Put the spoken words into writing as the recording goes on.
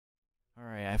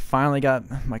Alright, I finally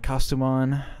got my costume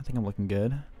on. I think I'm looking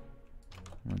good.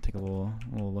 I'm gonna take a little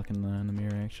look in the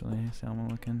mirror actually, see how I'm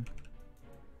looking.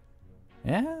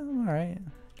 Yeah, I'm alright.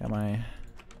 Got my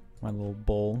little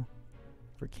bowl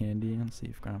for candy. Let's see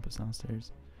if Grandpa's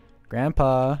downstairs.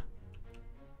 Grandpa!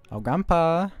 Oh,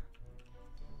 Grandpa!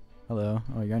 Hello.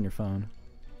 Oh, you're on your phone.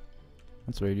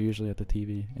 That's weird. You're usually at the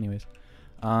TV. Anyways.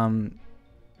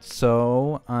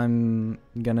 So I'm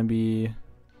gonna be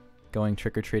going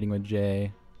trick-or-treating with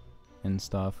Jay and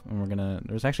stuff, and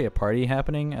there's actually a party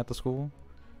happening at the school,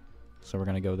 so we're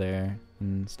gonna go there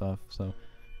and stuff. So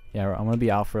yeah, I'm gonna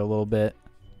be out for a little bit.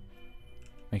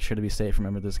 Make sure to be safe.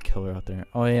 Remember, there's a killer out there.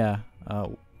 Oh yeah,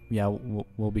 yeah,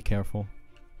 we'll be careful.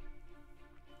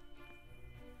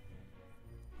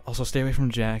 Also, stay away from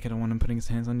Jack. I don't want him putting his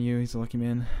hands on you. He's a lucky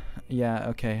man. Yeah,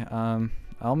 okay.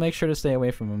 I'll make sure to stay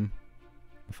away from him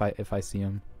if I see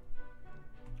him.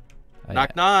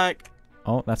 Knock knock.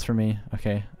 Oh, that's for me.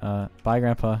 Okay. Bye,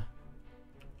 Grandpa.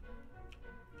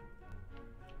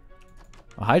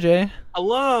 Oh, hi, Jay.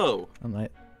 Hello.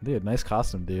 Dude, nice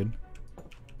costume, dude.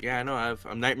 Yeah, I know.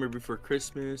 I'm Nightmare Before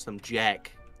Christmas. I'm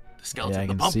Jack, the skeleton, Yeah, I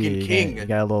the can Pumpkin see. King. You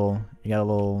got a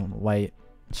little white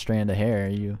strand of hair.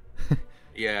 You.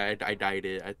 Yeah, I dyed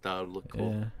it. I thought it would look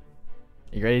cool. Yeah.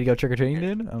 You ready to go trick or treating,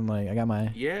 dude? I'm like, I got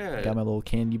my little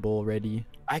candy bowl ready.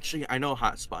 Actually, I know a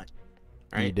hot spot.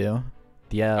 Right? You do?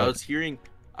 Yeah. I was hearing.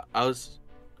 Oh,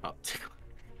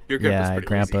 your grandpa's pretty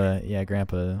Grandpa. lazy. Yeah,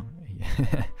 Grandpa.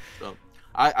 So,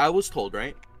 I was told,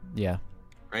 right? Yeah.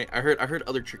 Right. I heard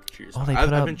other trick or treaters. Oh,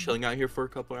 I've been chilling out here for a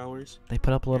couple hours. They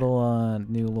put up little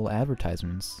new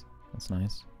advertisements. That's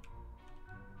nice.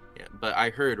 Yeah, but I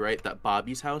heard right that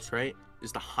Bobby's house right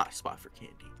is the hot spot for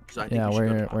candy. So I think Yeah, we should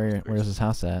go to Bobby's where's first. his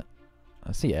house at?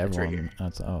 I see everyone. Right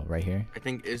here. Oh, right here. I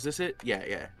think is this it? Yeah,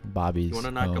 yeah. Bobby's. You wanna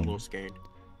knock? I'm a little scared.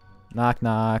 Knock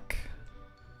knock.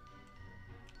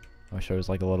 I wish there was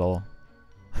like a little.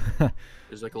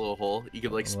 There's like a little hole you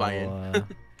could like spy in.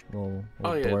 little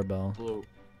Oh, yeah. doorbell. Hello.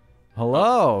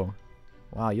 Hello.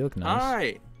 Wow, you look nice.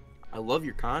 Hi. I love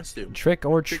your costume. Trick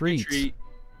or Trick treat. or treat.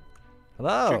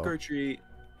 Hello. Trick or treat.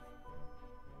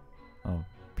 Oh,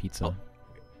 pizza. Oh.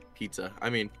 Pizza. I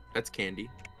mean, that's candy.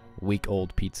 Week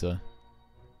old pizza.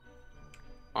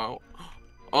 Oh.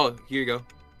 Oh, here you go.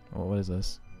 Oh, what is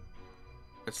this?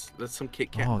 That's some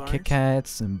Kit Kat Oh, bars. Kit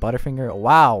Kats and Butterfinger.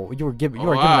 Wow, you are giving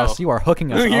wow. us. You are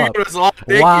hooking us You up. gave us all-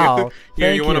 Thank Wow. you.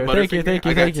 Here, you want a Thank you. Butterfinger? Thank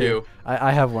you. I got Thank you. two.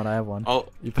 I have one. I have one. Oh.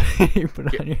 You put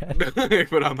it on your head.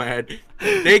 Put on my head.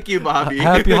 Thank you, Bobby.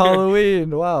 Happy Halloween.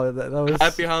 Wow, that was.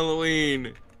 Happy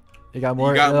Halloween. You got more.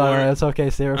 You got more. That's okay.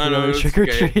 Save it for the no, other it's trick or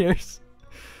treaters.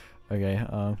 Okay.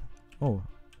 Oh,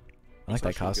 I like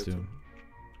that costume.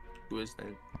 Who is that?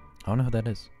 I don't know who that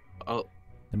is. Oh.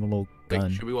 Them a little gun.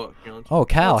 Like, should we walk? You know, Oh,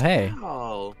 Cal. it's Hey.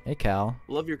 Cal. Hey, Cal.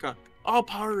 Love your con. Oh,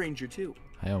 Power Ranger too.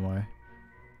 Hi, Omar.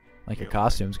 Like Hey, your Omar.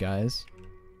 costumes, guys.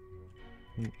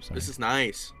 Ooh, sorry. This is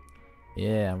nice.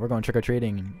 Yeah, we're going trick or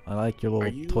treating. I like your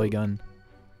little toy gun.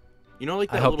 You know,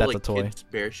 like I that hope little that's like a toy. kids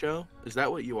bear show. Is that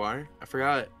what you are? I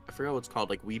forgot what it's called.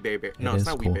 Like Wee Bear Bear. No, It it's is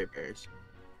not cool. Wee Bear Bears.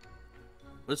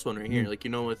 This one right here, like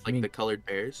you know, with like mean the colored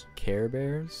bears. Care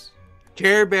Bears?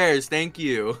 Care Bears. Thank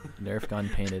you. Nerf gun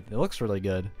painted. It looks really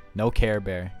good. No Care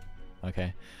Bear.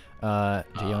 Okay. Do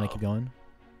you want to keep going?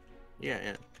 Yeah,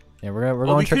 yeah. Yeah, we're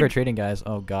going trick or treating, guys.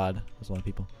 Oh God, there's a lot of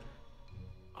people.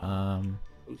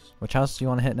 Which house do you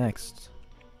want to hit next?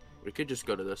 We could just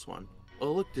go to this one.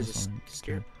 Oh look, there's This a one?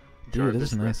 scare. Dude,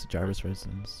 this is nice. Jarvis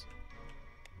residence.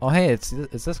 Oh hey, it's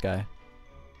this guy.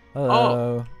 Hello.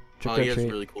 Oh, Trick he or has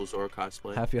treat. really cool Zora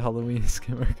cosplay. Happy Halloween,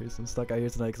 skin workers. I'm stuck out here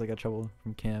tonight because I got trouble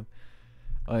from camp.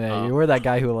 Oh yeah, Oh. you were that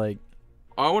guy who like.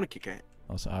 Oh, I want a Kit Kat.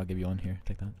 Oh, so I'll give you one here.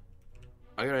 Take that.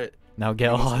 I got it. Now get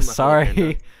You want lost. some Hello Sorry.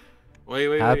 Panda?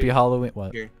 Wait. Happy Halloween.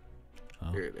 What? Here.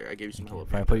 Oh. There. I gave you some Hello If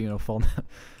I Panda. put you in a full.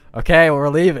 Okay, well, we're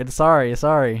leaving. Sorry.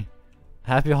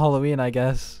 Happy Halloween, I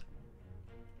guess.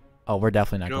 Oh, we're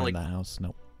definitely not You know, going like- to that house.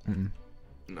 Nope.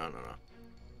 No.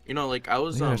 You know, like I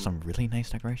was There's some really nice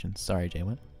decorations. Sorry, Jay.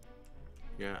 What?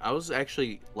 Yeah, I was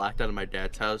actually locked out of my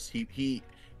dad's house. He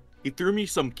threw me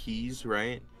some keys,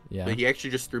 right? Yeah. But he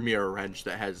actually just threw me a wrench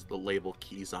that has the label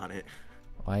keys on it.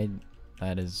 Why?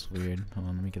 That is weird. Hold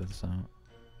on, let me get this out.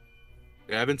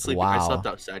 Yeah, I've been sleeping. I Wow. slept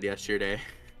outside yesterday.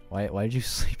 Why did you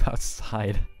sleep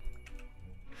outside?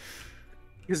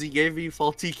 Because he gave me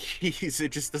faulty keys.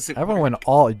 It just doesn't Everyone work. went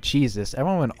all Jesus.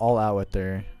 Everyone went all out with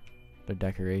their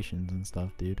decorations and stuff,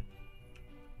 dude.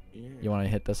 Yeah. You want to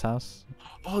hit this house?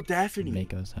 Oh, Daphne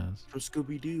Mako's house. from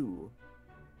Scooby-Doo.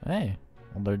 Hey,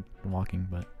 well they're walking,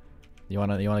 but you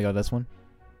wanna go to this one?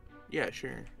 Yeah,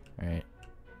 sure. All right.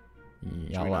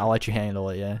 Yeah, we I'll not? let you handle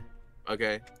it. Yeah.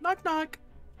 Okay. Knock knock.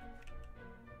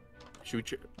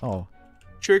 Should we Oh.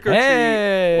 trick or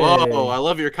Hey! treat? Whoa, I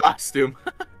love your costume.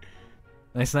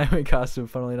 Nice Nightwing costume,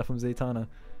 funnily enough, from Zaytana.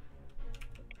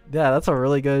 Yeah, that's a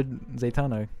really good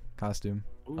Zaytana costume.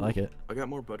 Ooh, I like it. I got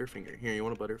more Butterfinger. Here, you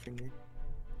want a Butterfinger?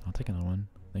 I'll take another one.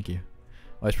 Thank you.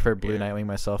 I always prefer Blue Yeah. Nightwing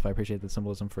myself. I appreciate the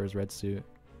symbolism for his red suit.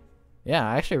 Yeah,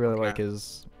 I actually really like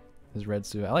his red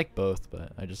suit. I like both,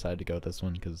 but I decided to go with this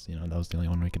one because, you know, that was the only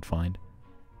one we could find.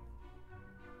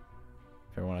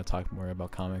 If you ever want to talk more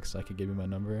about comics, I could give you my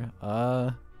number.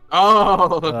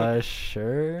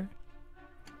 Sure.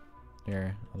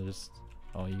 Here, I'll just.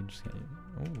 Oh, you can just.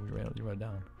 Oh, you wrote it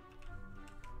down.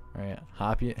 All right,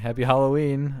 happy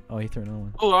Halloween. Oh, he threw another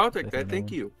one. Oh, I'll take that.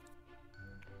 Thank you.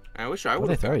 I wish I would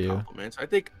have got compliments. I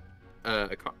think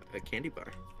a candy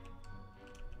bar.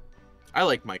 I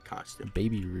like my costume.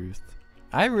 Baby Ruth.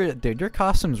 Dude, your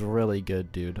costume's really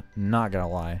good, dude. Not gonna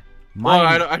lie. Well,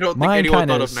 I don't think anyone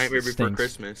thought of Nightmare Before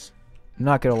Christmas. I'm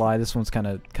not gonna lie, this one's kind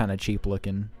of cheap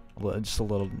looking, just a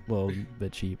little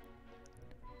bit cheap.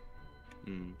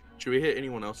 Should we hit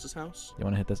anyone else's house? You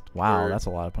want to hit this? Wow, that's a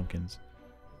lot of pumpkins.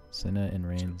 Senna and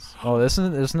Reigns. Oh,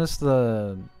 isn't this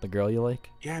the girl you like?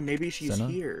 Yeah, maybe she's Senna?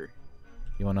 here.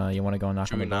 You wanna go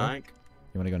knock on the door? Knock?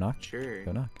 You wanna go knock? Sure.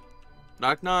 Go knock.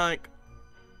 Knock knock.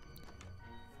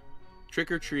 Trick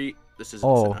or treat. This is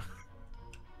Senna.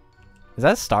 Is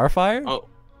that Starfire? Oh.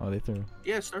 Oh, they threw.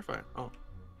 Yeah, Starfire. Oh.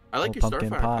 I like your pumpkin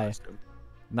Starfire pie. costume.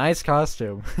 Nice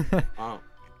costume. Oh.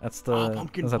 That's the.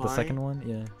 Pumpkin Was that pie? the second one?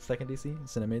 Yeah, second DC.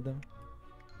 Senna made them.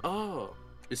 Oh.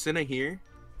 Is Senna here?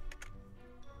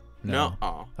 No.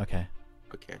 Oh. Okay.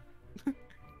 Okay.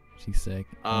 She's sick.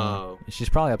 Oh. She's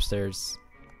probably upstairs,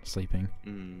 sleeping.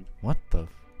 What the?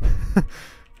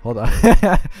 Hold on.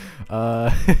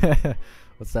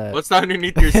 What's that? What's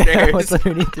underneath your stairs? What's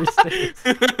underneath your stairs?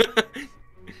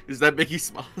 Is that Mickey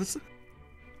Smalls?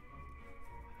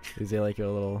 Is it like your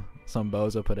little some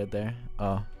bozo put it there?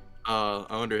 Oh. I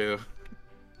wonder who.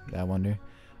 I wonder.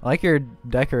 I like your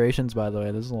decorations, by the way.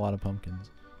 There's a lot of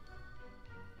pumpkins.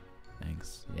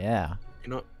 Thanks. Yeah. You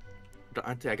know,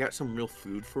 Dahntay, I got some real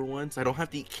food for once. I don't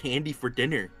have to eat candy for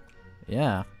dinner.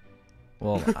 Yeah.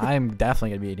 Well, I'm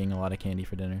definitely gonna be eating a lot of candy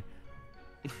for dinner.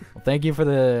 Well, thank you for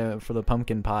the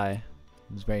pumpkin pie.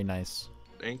 It was very nice.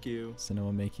 Thank you. Senna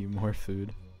will make you more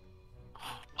food.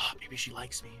 Oh, maybe she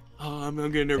likes me. Oh, I'm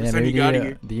getting nervous. Yeah, I need to get out of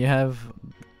here. Do you have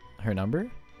her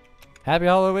number? Happy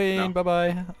Halloween. No. Bye bye.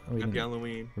 Happy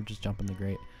Halloween. We're just jumping the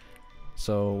grate.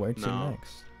 So where'd you No.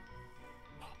 next?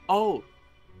 Oh,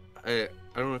 I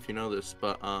don't know if you know this,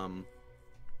 but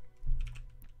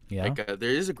Yeah. like there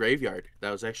is a graveyard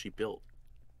that was actually built.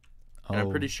 And I'm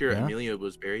pretty sure yeah? Amelia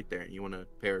was buried there. You want to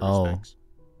pay her Oh. respects?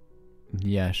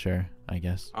 Yeah, sure. I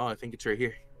guess. Oh, I think it's right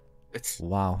here. It's.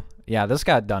 Wow. Yeah, this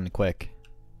got done quick.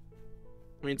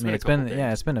 I mean, it's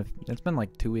been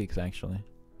like 2 weeks actually.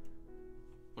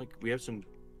 Like we have some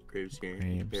graves here.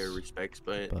 You pay her respects,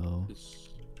 but this...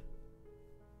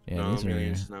 Yeah, no, these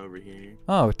Amelia's are. not over here.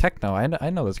 Oh, Techno. I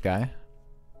know this guy.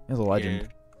 He's a legend.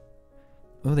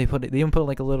 Yeah. Oh, they even put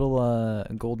like a little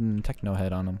golden Techno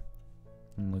head on him.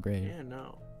 In the grave. Yeah,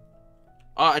 no.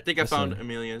 Oh, I think I found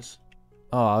Amelia's.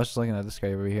 Oh, I was just looking at this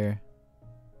guy over here.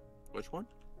 Which one?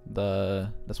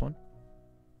 This one.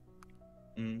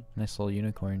 Nice little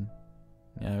unicorn.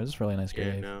 Yeah, it was a really nice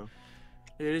grave. Yeah, no.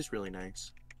 It is really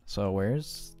nice. So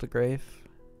where's the grave?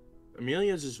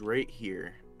 Amelia's is right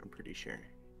here, I'm pretty sure.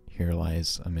 Here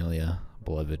lies Amelia,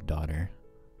 beloved daughter.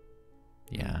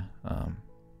 Yeah.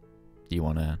 Do you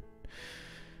want to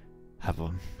have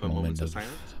a moment of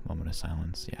silence? Moment of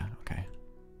silence. Yeah. Okay.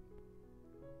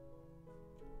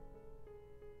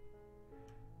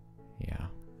 Yeah.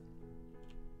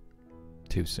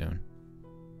 Too soon.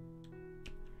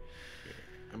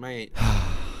 I might.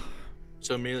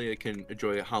 So Amelia can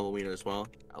enjoy Halloween as well.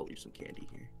 I'll leave some candy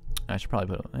here. I should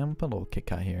probably put a little Kit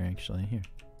Kat here actually. Here.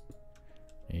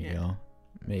 There you go.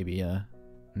 Maybe in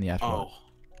the afternoon. Oh.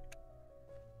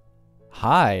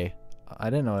 Hi. I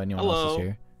didn't know anyone else was Hello.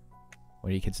 here.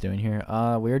 What are you kids doing here?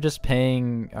 We're just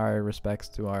paying our respects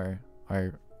to our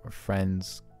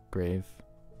friend's grave.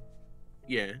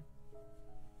 Yeah.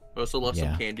 I also love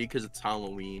some candy because it's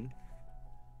Halloween.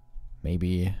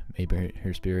 Maybe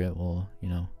her spirit will,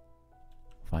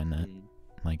 find that.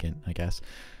 Like it, I guess.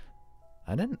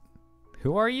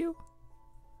 Who are you?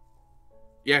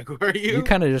 Yeah, who are you? You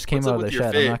kind of just came out of the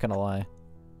shed, fit? I'm not gonna lie.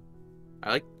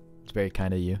 It's very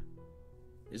kind of you.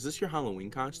 Is this your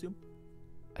Halloween costume?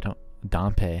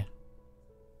 Dampe.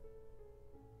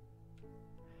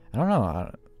 I don't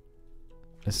know.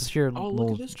 Is this your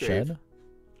little shed?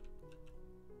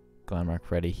 Glamrock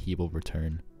Freddy, he will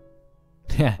return.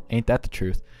 Yeah, ain't that the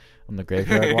truth? I'm the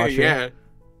graveyard watcher. Yeah.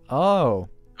 Oh.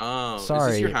 Oh,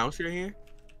 sorry. Is this your house right here?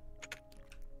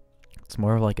 It's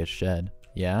more of like a shed.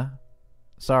 Yeah.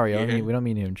 Sorry, Yeah. I mean, we don't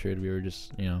mean to intrude. We were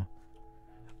just, you know,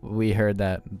 we heard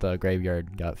that the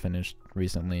graveyard got finished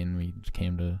recently, and we just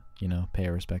came to, you know, pay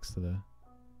our respects to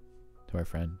our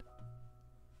friend.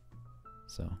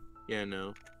 So. Yeah,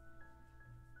 no.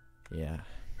 Yeah.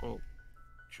 Well,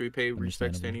 should we pay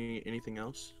respects to anything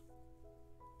else?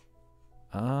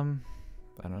 I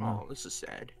don't know. Oh, this is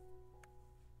sad.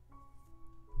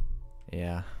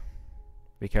 Yeah.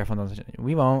 Be careful.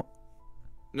 We won't.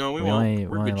 No, we won't.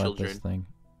 We're good let children. this thing.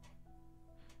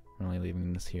 We're only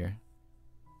leaving this here.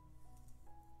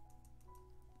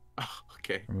 Oh,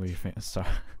 okay. Sorry.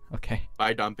 Okay.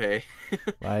 Bye, Dampe.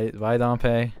 Bye,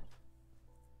 Dampe.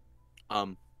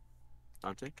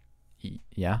 Dahntay?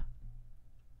 Yeah?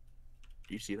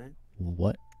 Do you see that?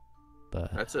 What the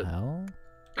hell?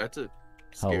 That's a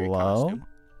scary Hello? costume.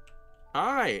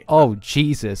 Hi. Oh,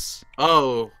 Jesus.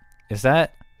 Oh. Is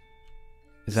that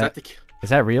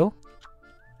real?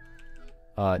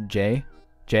 Jay?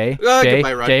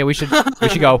 Jay, we should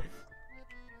go.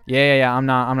 Yeah, I'm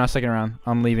not sticking around.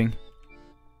 I'm leaving.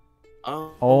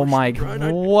 Oh my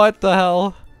god. What the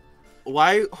hell?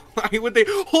 Why would they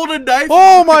hold a knife?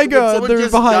 Oh my god, they're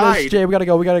behind us. Jay, we gotta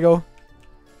go.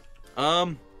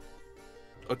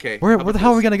 Okay. Where the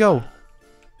hell are we gonna go?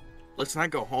 Let's not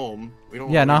go home. We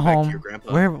don't. Yeah, not home. Back to your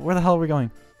grandpa. Where the hell are we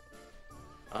going?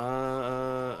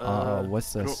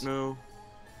 What's this? I don't know.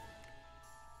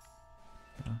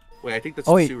 Wait, I think that's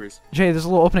the sewers. Jay, there's a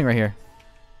little opening right here.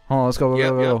 Hold on, let's go.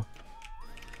 Go.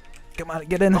 Come on,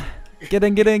 get in. Get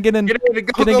in. Get in.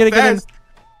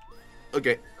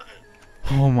 Okay.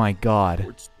 Oh my god.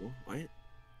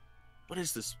 What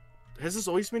is this? Has this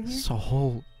always been here? It's a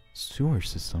whole sewer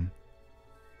system.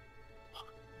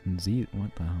 Z,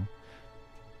 what the hell?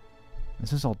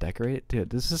 This is all decorated? Dude,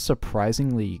 this is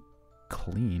surprisingly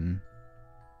clean.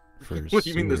 What do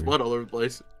you mean there's blood all over the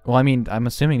place? Well, I mean, I'm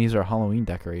assuming these are Halloween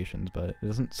decorations, but it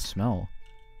doesn't smell.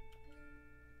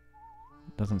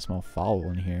 It doesn't smell foul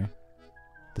in here.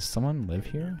 Does someone live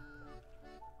here?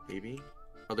 Maybe.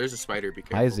 Oh, there's a spider. Be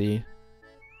careful. Hi, Z.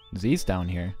 Z's down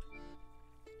here.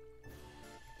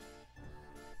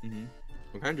 I'm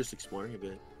kind of just exploring a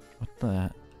bit. What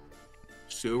the?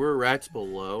 Sewer rats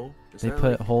below? They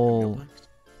put like whole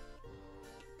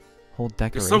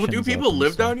decorations. Do people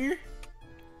live down here?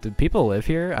 Do people live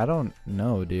here? I don't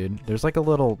know, dude. There's like a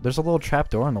little trap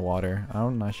door in the water.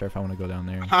 I'm not sure if I want to go down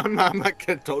there. I'm not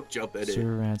gonna. Don't jump at it.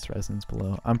 Sewer rats residence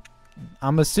below.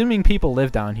 I'm assuming people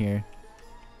live down here.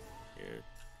 Yeah.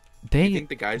 They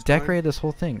decorated this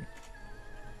whole thing.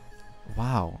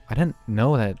 Wow, I didn't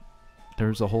know that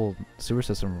there's a whole sewer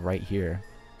system right here.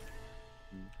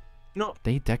 No,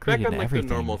 they decorated back on, like, everything.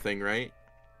 The normal thing, right?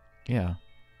 Yeah.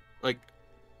 Like,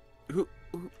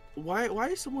 why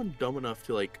is someone dumb enough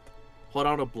to like pull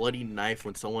out a bloody knife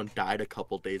when someone died a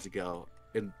couple days ago?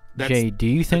 And Jay, do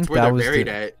you think that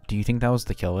was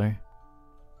the killer?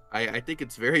 I think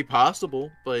it's very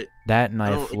possible, but that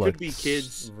knife it could be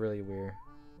kids. Really weird.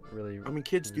 Really. I mean,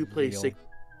 kids do play sick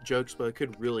jokes, but it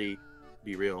could really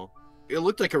be real. It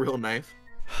looked like a real knife.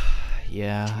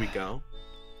 Yeah. Should we go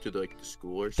to the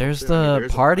school or something? There's the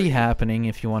party happening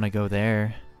if you want to go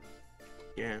there.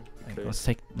 Yeah. Okay. Let's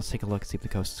take a look, see if the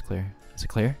coast is clear. Is it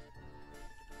clear?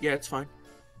 Yeah, it's fine.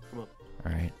 Come on.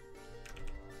 All right.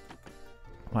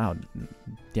 Wow.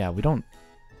 Yeah, we don't.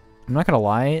 I'm not gonna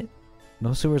lie.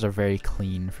 Those sewers are very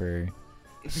clean for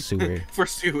sewer. For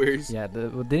sewers. Yeah, it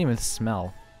didn't even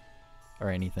smell or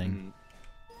anything.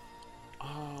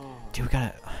 Oh. Dude, we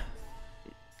got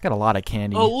a lot of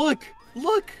candy. Oh,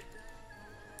 look.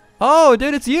 Oh,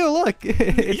 dude, it's you. Look,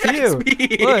 it's you. It's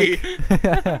me.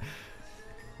 Look.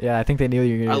 Yeah, I think they knew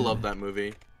you were gonna. I love that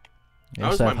movie.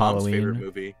 That was my mom's favorite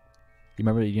movie. You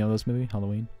remember? You know this movie,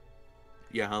 Halloween?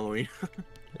 Yeah, Halloween.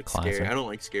 It's classic. Scary. I don't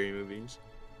like scary movies.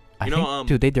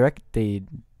 Dude, they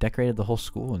decorated the whole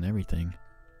school and everything.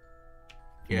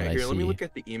 Yeah, here, let me look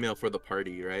at the email for the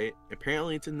party, right?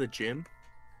 Apparently it's in the gym.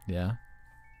 Yeah.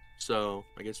 So,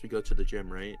 I guess we go to the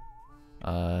gym, right?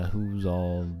 Who's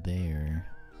all there?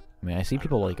 I mean, I see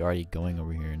people like already going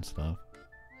over here and stuff.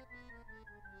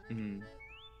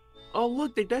 Oh,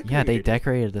 look, they decorated. Yeah, they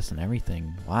decorated this and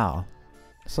everything. Wow.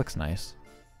 This looks nice.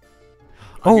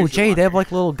 Oh, Jay, they have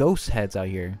like little ghost heads out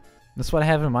here. That's what I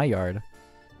have in my yard.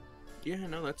 Yeah,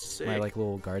 no, that's sick. My like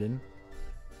little garden.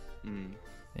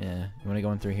 Yeah. You want to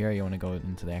go in through here, or you want to go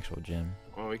into the actual gym?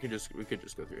 Oh, we could just go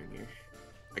through in here.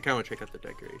 I kind of want to check out the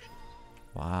decorations.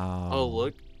 Wow. Oh,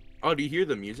 look. Oh, do you hear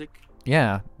the music?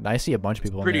 Yeah, I see a bunch of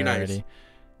people in there already.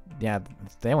 Yeah,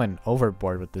 they went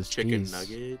overboard with this. Chicken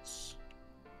nuggets.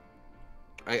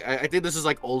 I think this is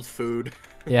like old food.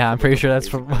 Yeah, I'm pretty sure that's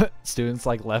from what students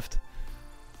like left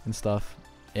and stuff.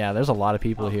 Yeah, there's a lot of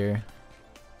people here.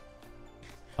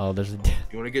 Oh, there's a.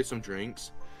 You want to get some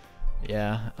drinks?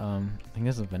 Yeah, I think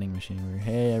there's a vending machine over here.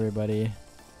 Hey, everybody.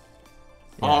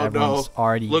 Yeah, Oh everyone's no!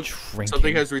 already Look, drinking.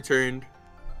 something has returned.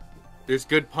 There's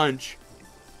good punch.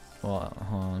 Well,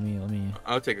 hold on, let me.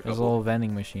 I'll take a couple. There's a little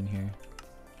vending machine here.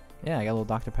 Yeah, I got a little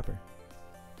Dr. Pepper.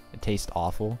 It tastes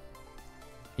awful.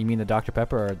 You mean the Dr.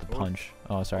 Pepper or the punch?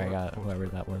 Oh, sorry, I got whoever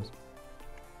that was.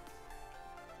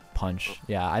 Punch.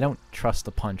 Yeah, I don't trust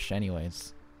the punch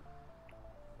anyways.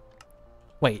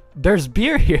 Wait, there's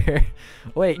beer here.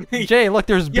 Wait, Jay, look,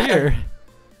 there's beer.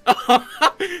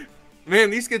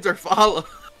 Man, these kids are follow.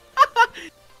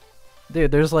 Dude,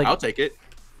 there's like. I'll take it.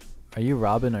 Are you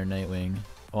Robin or Nightwing?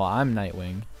 Well, I'm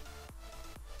Nightwing.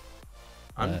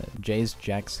 Jay's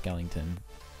Jack Skellington.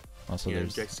 Also, yeah,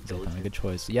 there's Jack Skellington. a good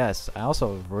choice. Yes, I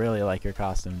also really like your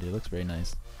costume, dude. It looks very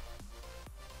nice.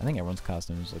 I think everyone's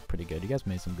costumes look pretty good. You guys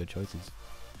made some good choices.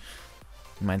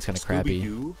 Mine's kind of crappy.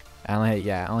 I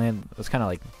only had. It's kind of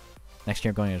like next year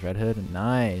I'm going as Red Hood.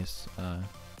 Nice.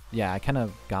 Yeah, I kind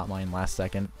of got mine last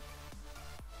second.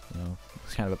 You know,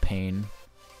 it's kind of a pain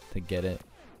to get it.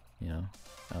 You know,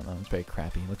 I don't know. It's very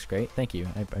crappy. It looks great. Thank you.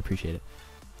 I appreciate it.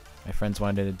 My friends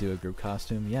wanted to do a group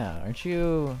costume. Yeah, aren't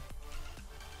you?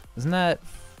 Isn't that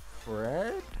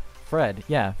Fred? Fred.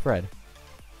 Yeah, Fred.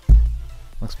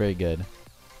 Looks very good.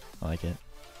 I like it.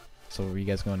 So were you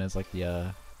guys going as like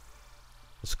the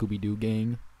Scooby-Doo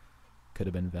gang? Could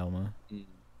have been Velma.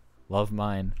 Love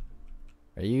mine.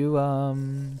 Are you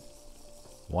One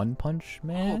Punch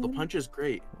Man? Oh, the punch is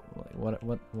great.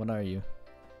 What are you?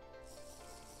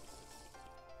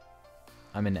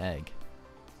 I'm an egg.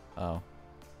 Oh.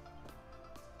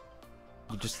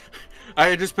 You just.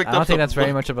 I just picked up. I don't think that's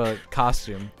very much of a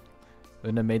costume.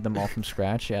 Wouldn't have made them all from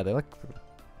scratch. Yeah, they look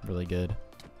really good.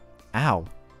 Ow.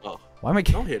 Oh. Why am I?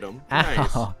 Don't hit him.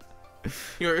 Ow.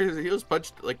 Nice. He was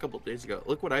punched like a couple days ago.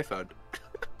 Look what I found.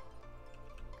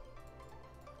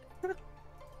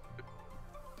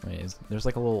 Wait, there's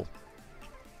like a little.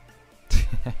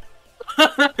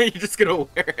 You're just gonna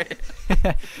wear it.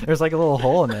 There's like a little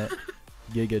hole in it.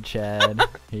 Giga Chad.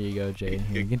 Here you go, Jay.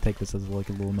 Here, you can take this as like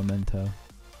a little memento.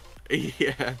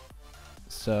 Yeah.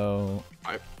 So.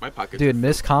 My pocket. Dude,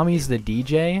 Miss Kami's the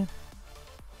DJ.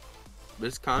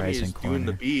 Miss Kami is doing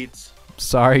the beats.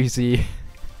 Sorry, Z.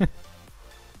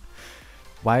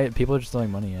 Why people are just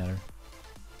throwing money at her?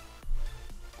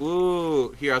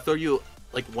 Ooh, here I'll throw you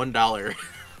like $1.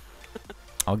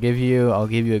 I'll give you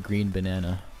a green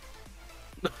banana.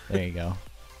 There you go.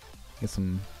 Get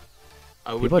some.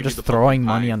 People are just throwing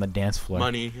money on the dance floor.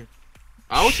 Money.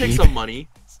 I'll take some money.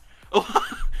 Oh,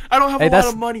 I don't have a lot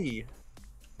of money.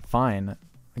 Fine.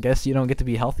 I guess you don't get to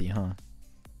be healthy, huh?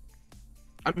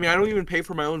 I mean, I don't even pay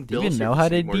for my own bills. Do you even know how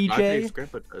to anymore. DJ?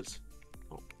 Grandpa does.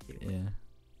 Oh, yeah.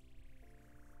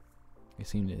 You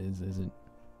seem to is it?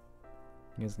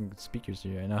 You guys some speakers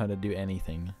here. I know how to do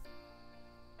anything.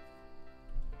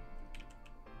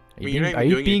 Are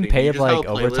you being paid like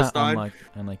overtime?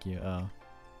 Unlike you. Oh.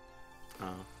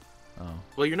 Oh.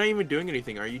 Well, you're not even doing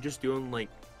anything. Are you just doing like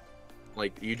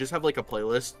you just have like a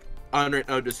playlist on right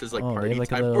now? Just as like party like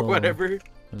time or whatever.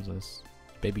 What is this?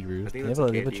 Baby Ruth. I think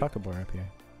they have a chocolate bar up here.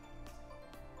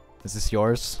 Is this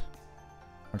yours?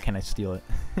 Or can I steal it?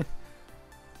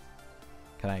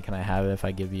 Can I have it if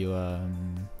I give you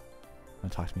don't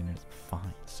talk to me.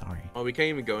 Fine. Sorry. Oh, we can't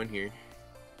even go in here.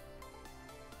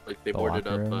 Like they boarded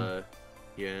up.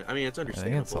 Yeah. I mean, it's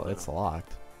understandable. It's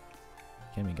locked.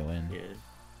 Can't even go in. Yeah.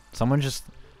 Someone just.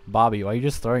 Bobby, why are you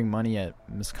just throwing money at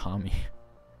Miss Kami?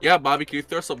 Yeah, Bobby, can you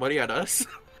throw some money at us?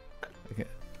 Okay.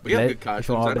 We have good costumes. If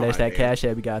you want to blast that cash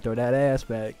out, we gotta throw that ass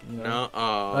back. You know? No.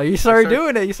 Oh, you started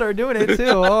doing it. You started doing it too.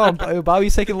 Oh,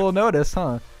 Bobby's taking a little notice,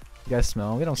 huh? You guys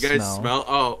smell? We don't smell. You guys smell?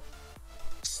 Oh.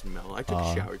 Smell. I took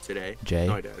a shower today. Jay.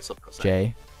 No, I did. I slept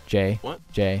outside. Jay. What?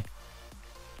 Jay.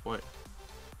 What?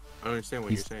 I don't understand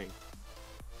what you're saying.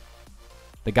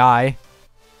 The guy.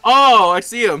 Oh, I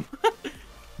see him.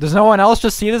 Does no one else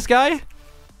just see this guy?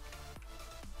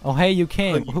 Oh, hey, you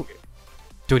came. Oh,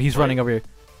 dude, he's running over here.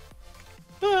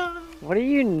 What are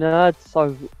you nerds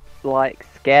so, like,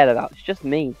 scared about? It's just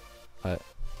me.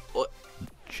 What?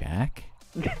 Jack?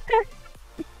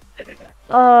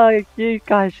 Oh, you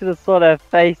guys should have saw their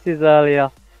faces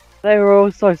earlier. They were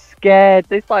all so scared.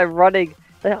 They started running.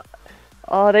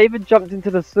 They even jumped into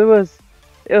the sewers.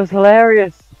 It was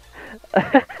hilarious.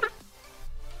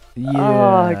 Yeah.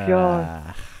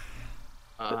 Oh,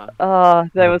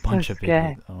 God. They were so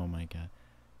scared. Oh, my God.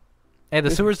 Hey, the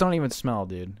sewers don't even smell,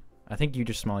 dude. I think you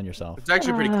just smelling yourself. It's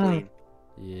actually pretty clean.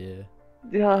 Yeah.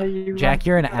 Yeah, Jack,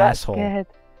 you're an asshole. Scared.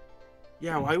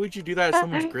 Yeah, why would you do that at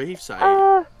someone's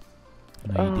gravesite?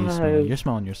 No, you do smell. You're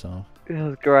smelling yourself. It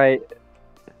was great.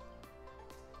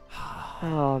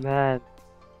 Oh man.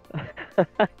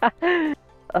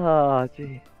 Oh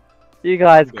gee. You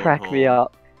guys crack me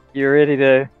up. You really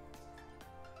do.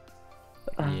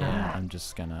 Yeah, I'm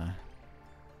just gonna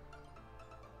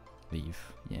leave.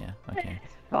 Yeah, okay.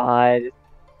 It's fine.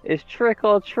 It's trick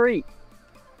or treat.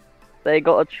 They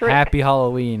got a trick. Happy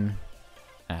Halloween,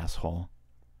 asshole.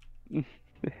 I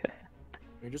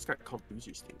just got called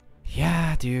Boozer State.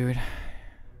 Yeah, dude.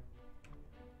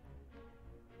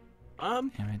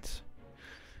 Damn it.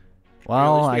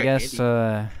 Well, I guess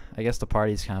the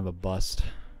party's kind of a bust.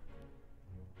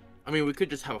 I mean, we could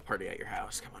just have a party at your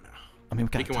house. Come on now. I mean,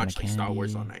 we can watch like Star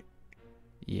Wars all night.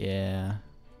 Yeah.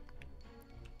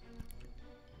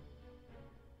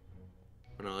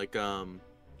 You know, like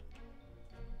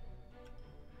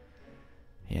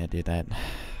Yeah, dude, that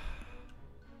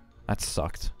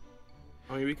sucked.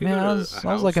 I mean, we could Man, go I to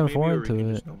was looking forward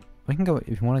to it. We can go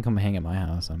if you want to come hang at my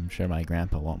house. I'm sure my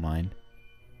grandpa won't mind.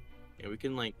 Yeah, we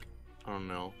can like, I don't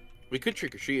know. We could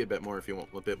trick or treat a bit more if you want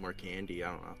a bit more candy.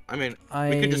 I don't know. I mean,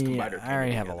 we could just combine our candy. I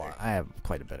already have together. a lot. I have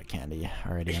quite a bit of candy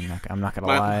already. I'm not gonna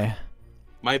lie.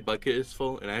 My bucket is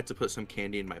full, and I had to put some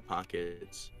candy in my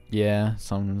pockets. Yeah,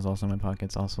 some is also in my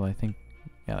pockets. Also, I think,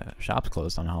 yeah, the shop's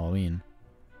closed on Halloween.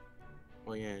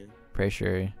 Well, yeah. Pretty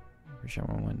sure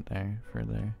everyone went there for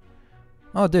their.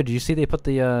 Oh, dude, did you see they put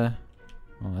the Oh,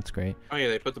 that's great. Oh yeah,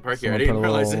 they put the park here. Someone I didn't put a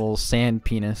realize little sand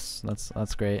penis.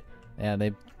 That's great. Yeah, they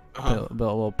built a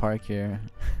little park here.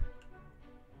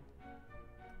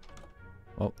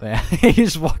 Oh, yeah, you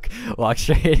just walk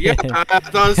straight. Yeah, in. I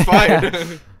thought it was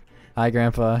fine. Hi,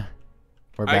 Grandpa.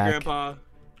 We're back. Hi, Grandpa.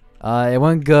 It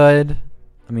went good.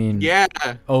 I mean, yeah.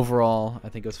 Overall, I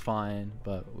think it was fine,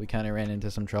 but we kind of ran into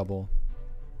some trouble.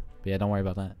 But yeah, don't worry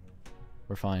about that.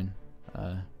 We're fine. We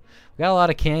got a lot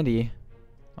of candy,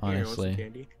 honestly. Here,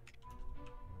 candy?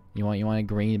 You want a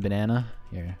green banana?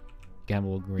 Here, you can have a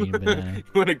little green banana. You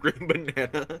want a green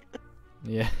banana?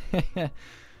 Yeah.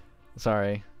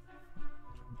 Sorry,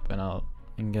 but I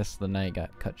guess the night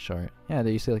got cut short. Yeah,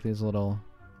 there you see like these little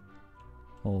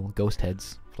ghost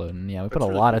heads floating. Yeah, we put a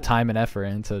lot of time and effort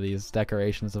into these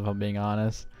decorations, if I'm being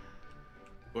honest.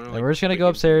 We're just gonna go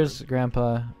upstairs,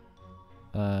 Grandpa.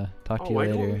 Talk to you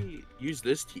later. Why don't we use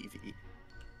this TV?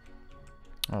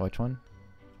 Oh, which one?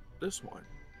 This one.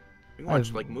 We can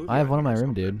watch like movies. I have one in my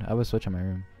room, dude. I would switch in my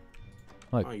room.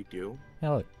 Look. Oh, you do? Yeah,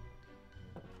 look.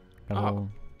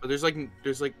 But there's like,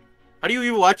 how do you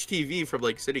even watch TV from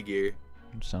like City Gear?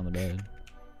 Just on the bed.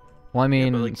 Well, I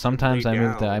mean, like, sometimes I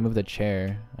move the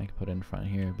chair. I can put it in front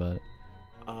here, but.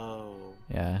 Oh.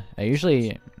 Yeah, I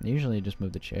usually just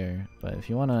move the chair. But if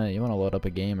you wanna load up a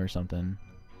game or something.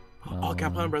 Oh, can I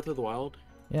put on Breath of the Wild?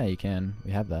 Yeah, you can.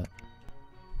 We have that.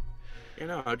 Yeah,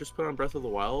 no, I'll just put on Breath of the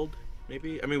Wild.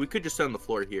 Maybe. I mean, we could just sit on the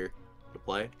floor here to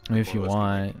play. I mean, if you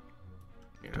want.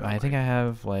 Yeah, I think I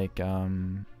have like I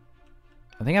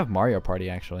think I have Mario Party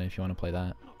actually. If you want to play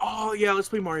that. Oh yeah, let's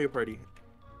play Mario Party.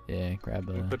 Yeah, grab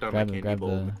the in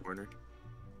the corner.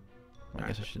 I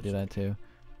guess I should do that too.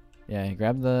 Yeah,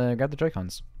 grab the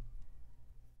Joy-Cons.